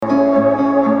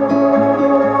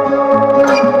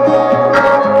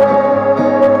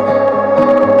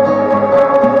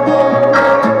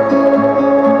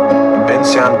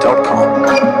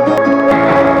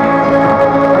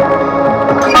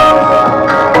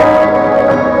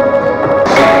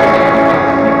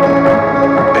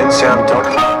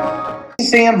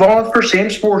involved for Sam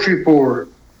Sports Report.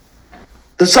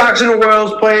 The Sox and the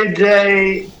Royals played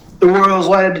today. The Royals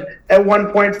led at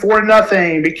 1 point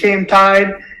 4-0, became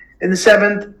tied in the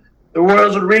seventh. The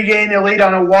Royals would regain their lead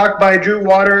on a walk by Drew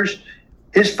Waters,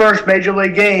 his first major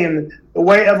league game. The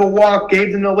weight of a walk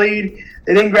gave them the lead.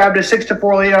 They then grabbed a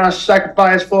 6-4 lead on a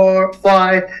sacrifice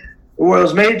fly. The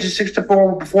Royals made it to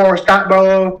 6-4 before Scott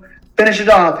Barlow finished it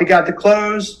off. He got the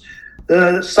close.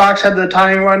 The Sox had the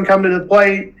tying run come to the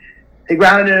plate. They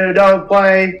grounded in a double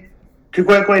play to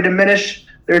quickly diminish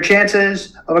their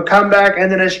chances of a comeback,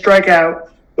 and then a strikeout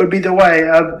would be the way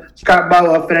of Scott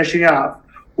Barlow finishing off.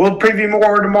 We'll preview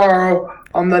more tomorrow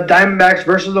on the Diamondbacks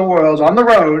versus the Royals on the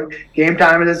road. Game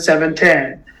time is at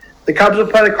 7:10. The Cubs will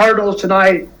play the Cardinals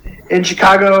tonight in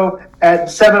Chicago at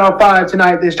 7:05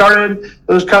 tonight. They started.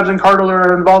 Those Cubs and Cardinals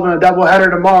are involved in a doubleheader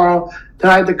tomorrow.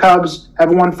 Tonight, the Cubs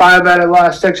have won 5 out of the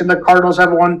last 6, and the Cardinals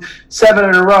have won 7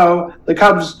 in a row. The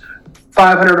Cubs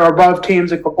 500 or above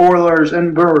teams like the Oilers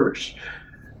and Brewers.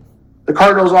 The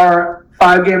Cardinals are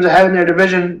 5 games ahead in their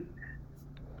division.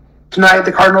 Tonight,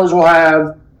 the Cardinals will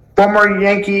have former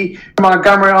Yankee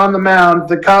Montgomery on the mound.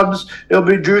 The Cubs, it'll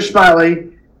be Drew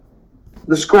Smyly.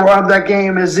 The score of that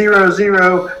game is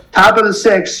 0-0. Top of the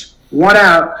 6th, 1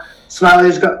 out.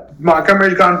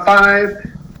 Montgomery's gone 5,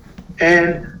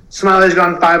 and Smyly's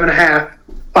gone 5.5,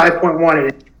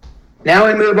 5.1. Now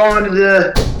we move on to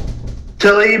the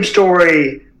Talib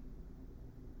story.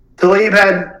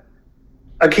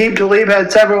 Aqib Talib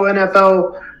had several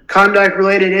NFL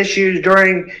conduct-related issues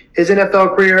during his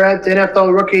NFL career at the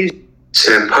NFL Rookies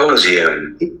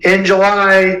Symposium. In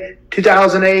July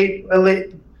 2008, a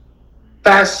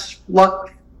fast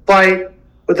flight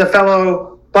with a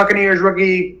fellow Buccaneers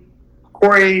rookie,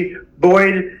 Corey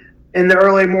Boyd, in the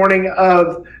early morning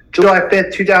of July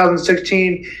 5th,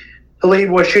 2016. Talib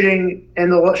was shot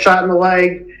in the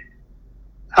leg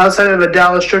outside of a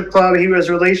Dallas strip club. He was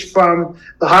released from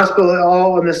the hospital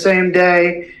all on the same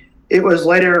day. It was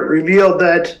later revealed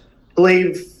that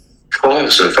Talib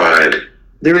falsified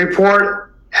the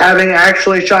report, having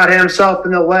actually shot himself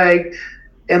in the leg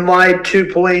and lied to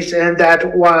police, and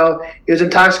that while he was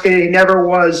intoxicated, he never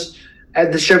was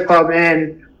at the strip club.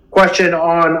 And questioned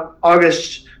on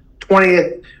August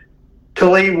 20th,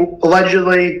 Talib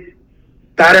allegedly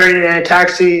battered a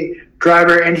taxi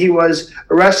driver, and he was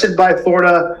arrested by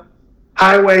Florida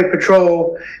Highway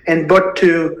Patrol and booked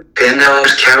to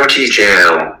Pinellas County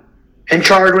Jail and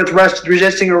charged with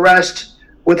resisting arrest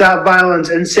without violence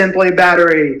and simply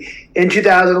battery. In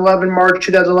March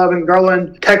 2011,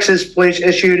 Garland, Texas police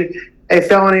issued a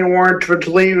felony warrant for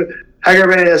Talib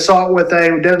aggravated assault with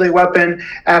a deadly weapon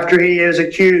after he is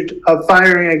accused of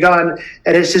firing a gun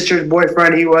at his sister's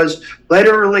boyfriend. He was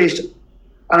later released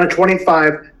on a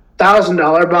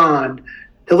 $25,000 bond.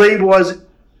 Talib was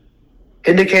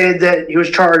indicated that he was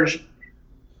charged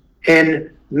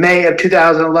in May of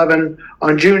 2011.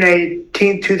 On June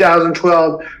 18,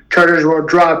 2012, charges were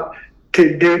dropped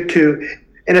due to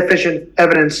insufficient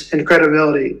evidence and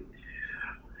credibility.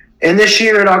 And this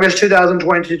year, in August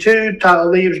 2022,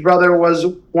 Talib's brother was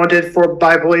wanted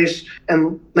by police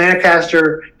in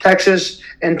Lancaster, Texas,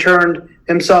 and turned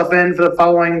himself in for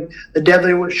following the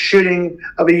deadly shooting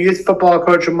of a youth football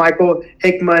coach, Michael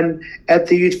Hickman, at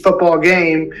the youth football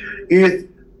game. Youth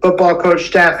football coach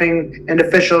staffing and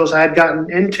officials had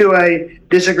gotten into a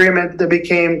disagreement that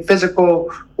became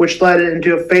physical, which led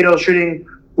into a fatal shooting.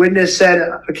 Witness said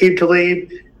Aqib Talib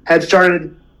had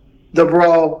started the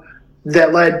brawl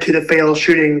that led to the fatal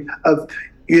shooting of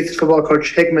youth football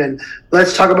coach Hickman.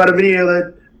 Let's talk about a video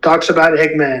that talks about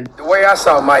Hickman. The way I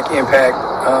saw Mike impact,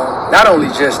 not only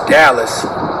just Dallas,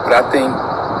 but I think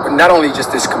not only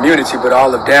just this community, but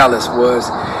all of Dallas, was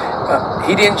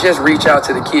he didn't just reach out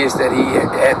to the kids that he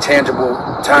had tangible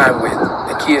time with,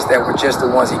 the kids that were just the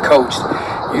ones he coached.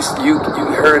 You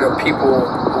heard of people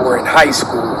who were in high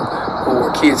school, who were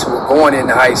kids who were going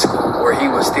into high school, where he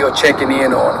was still checking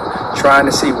in on them, trying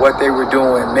to see what they were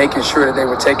doing, making sure that they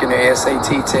were taking their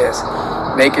SAT test,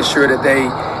 making sure that they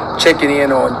checking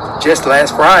in on just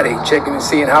last Friday, checking and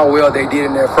seeing how well they did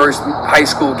in their first high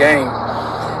school game.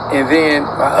 And then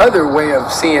my other way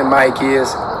of seeing Mike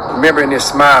is remembering his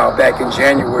smile back in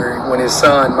January when his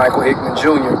son, Michael Hickman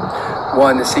Jr.,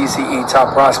 won the CCE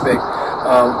Top Prospect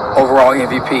overall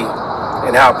MVP,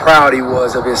 and how proud he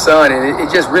was of his son. And it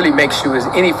just really makes you, as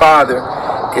any father,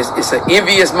 it's an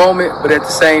envious moment, but at the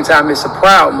same time, it's a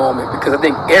proud moment, because I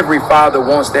think every father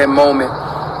wants that moment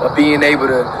of being able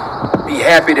to be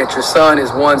happy that your son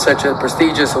has won such a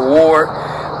prestigious award,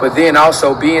 but then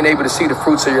also being able to see the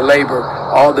fruits of your labor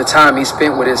all the time he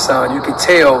spent with his son. You can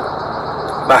tell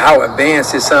by how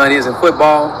advanced his son is in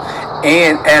football,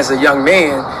 and as a young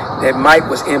man, that Mike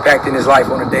was impacting his life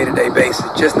on a day-to-day basis,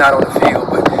 just not on the field,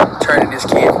 but turning this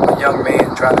kid from a young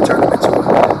man, trying to turn him into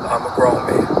a grown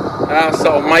man. I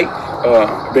saw Mike,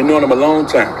 been knowing him a long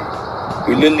time.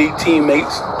 We Little League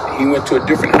teammates. He went to a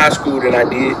different high school than I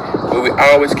did, but we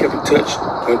always kept in touch.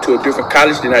 Went to a different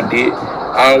college than I did.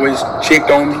 Always checked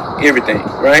on me, everything,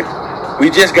 right? We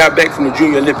just got back from the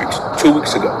Junior Olympics 2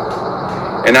 weeks ago.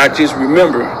 And I just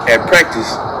remember at practice,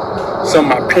 some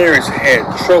of my parents had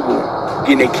trouble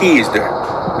getting their kids there,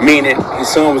 meaning his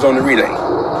son was on the relay,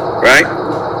 right?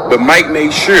 But Mike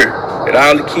made sure that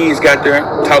all the kids got there,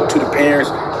 talked to the parents,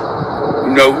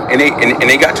 you know, and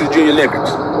they got to the Junior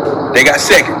Olympics. They got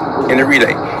second in the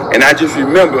relay. And I just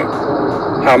remember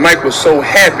how Mike was so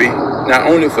happy, not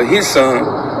only for his son,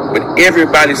 but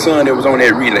everybody's son that was on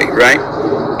that relay, right?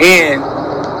 And,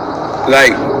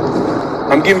 like,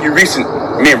 I'm giving you recent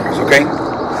memories, okay?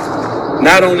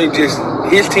 Not only just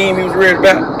his team he was worried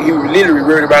about, he was literally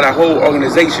worried about our whole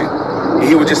organization. And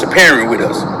he was just a parent with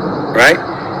us, right?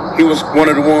 He was one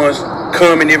of the ones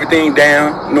calming everything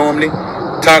down normally,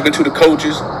 talking to the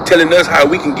coaches, telling us how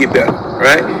we can get better,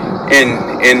 right?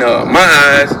 And in my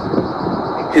eyes,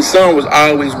 his son was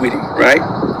always with him, right?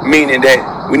 Meaning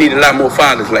that we need a lot more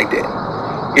fathers like that.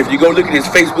 If you go look at his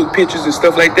Facebook pictures and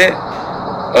stuff like that,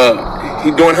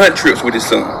 he's doing hunt trips with his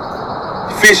son,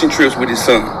 fishing trips with his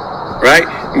son, right?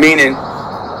 Meaning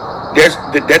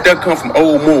that does come from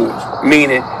old moves,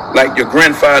 meaning like your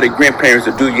grandfather, grandparents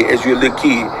will do you as you're a little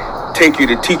kid, take you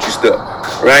to teach you stuff,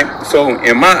 right? So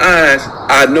in my eyes,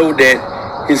 I know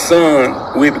that his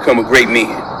son will become a great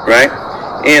man, right?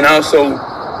 And also,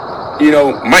 you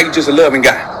know, Mike just a loving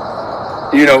guy.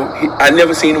 You know, I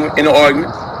never seen him in an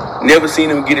argument, never seen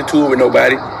him get into it with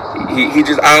nobody. He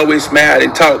just always smiled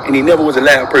and talked, and he never was a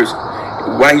loud person.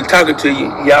 While he's talking to you,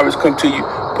 he always come to you,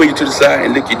 pull you to the side,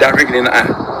 and look you directly in the eye,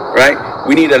 right?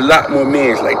 We need a lot more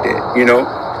men like that, you know.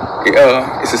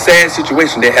 It's a sad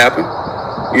situation that happened,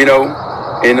 you know,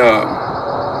 and,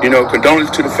 you know,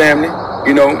 condolences to the family.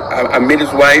 You know, I met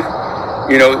his wife.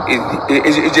 You know,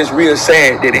 it's just real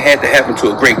sad that it had to happen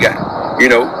to a great guy. You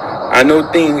know, I know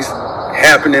things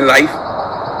happen in life,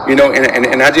 you know,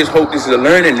 and I just hope this is a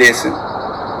learning lesson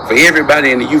for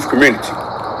everybody in the youth community,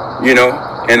 you know,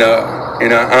 and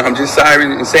I'm just sorry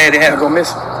and sad it happened. Gonna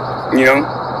miss him. You know,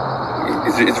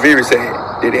 it's very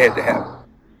sad that it had to happen.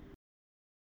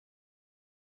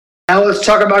 Now let's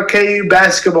talk about KU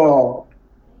basketball.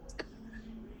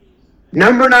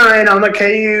 Number 9 on the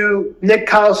KU, Nick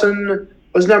Collison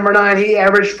was number 9. He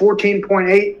averaged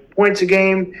 14.8 points a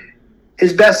game.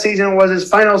 His best season was his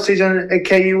final season at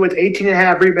KU with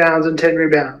 18.5 rebounds and 10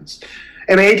 rebounds.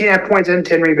 18.5 points and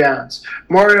 10 rebounds.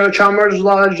 Mario Chalmers,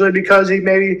 largely because he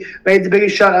maybe made the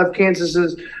biggest shot of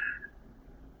Kansas's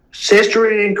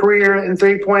history and career in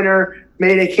three-pointer,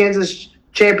 made a Kansas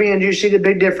champion. You see the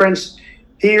big difference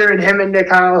here in him and Nick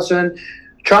Collison.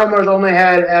 Chalmers only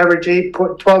had average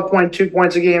 12.2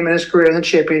 points a game in his career in the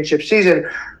championship season.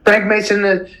 Frank Mason,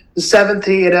 the 7th,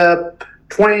 he had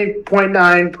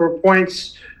 20.9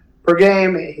 points per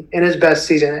game in his best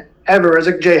season ever as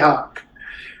a Jayhawk.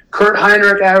 Kurt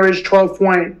Heinrich averaged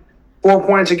 12.4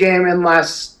 points a game in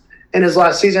his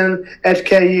last season at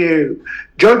KU.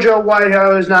 JoJo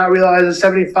Whitehouse is not realized at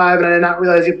 75, and I did not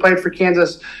realize he played for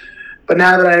Kansas. But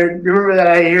now that I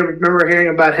remember hearing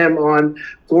about him on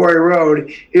Glory Road,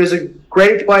 he was a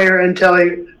great player until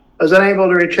he was unable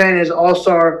to retain his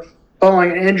All-Star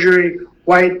following an injury.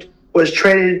 White was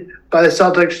traded by the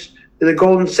Celtics to the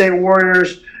Golden State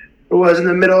Warriors. It was in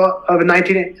the middle of a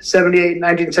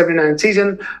 1978-1979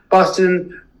 season.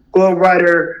 Boston Globe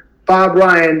writer Bob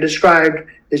Ryan described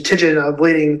his intention of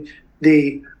leading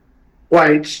the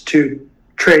Whites to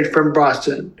trade from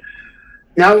Boston.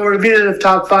 Now we'll review the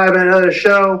top 5 in another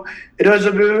show.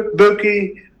 Edoza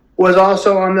Buki was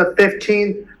also on the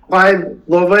 15th. Clyde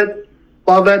Lovett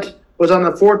was on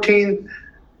the 14th.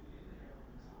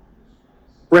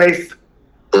 Rafe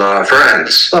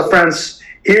LaFrance.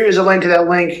 Here is a link to that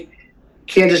link.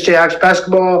 Kansas Jayhawks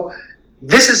basketball.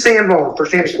 This is Sam Vaughn for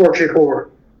Sam Sports Report.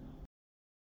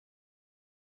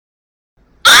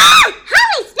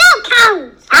 Holy snow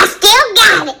cones! I still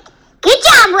got it. Good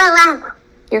job, Willow.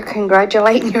 You're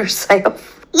congratulating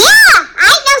yourself. Yeah, I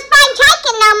ain't no spring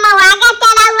chicken no more. I got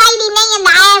that old lady me and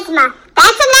the asthma.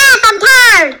 That's enough. I'm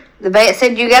tired. The vet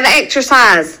said you gotta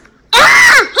exercise.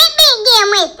 Ah!